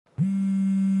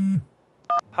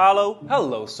Hello.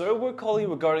 Hello, sir. We're calling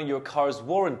regarding your car's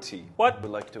warranty. What? We'd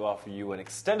like to offer you an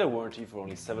extended warranty for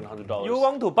only $700. You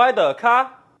want to buy the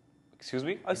car? Excuse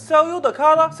me? I sell you the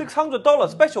car lah, $600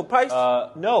 special price.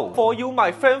 No. For you,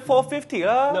 my friend, $450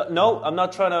 lah. No, I'm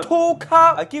not trying to... 2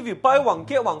 car, I give you buy one,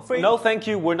 get one free. No, thank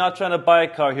you. We're not trying to buy a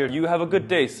car here. You have a good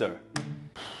day, sir.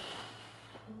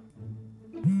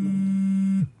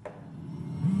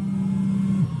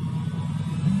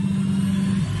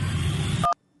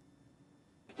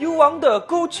 You want the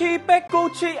Gucci bag,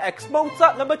 Gucci X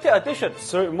Mozart limited edition.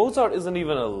 Sir, Mozart isn't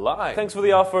even alive. Thanks for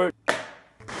the offer.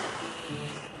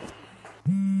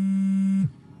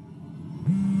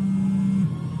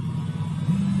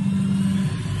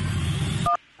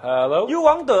 Hello? You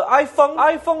want the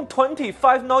iPhone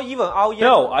 25, not even out yet?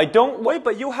 No, I don't... Wait,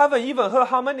 but you haven't even heard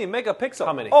how many megapixels?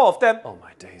 How many? All of them. Oh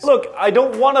my days. Look, I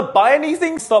don't want to buy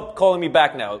anything. Stop calling me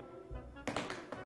back now.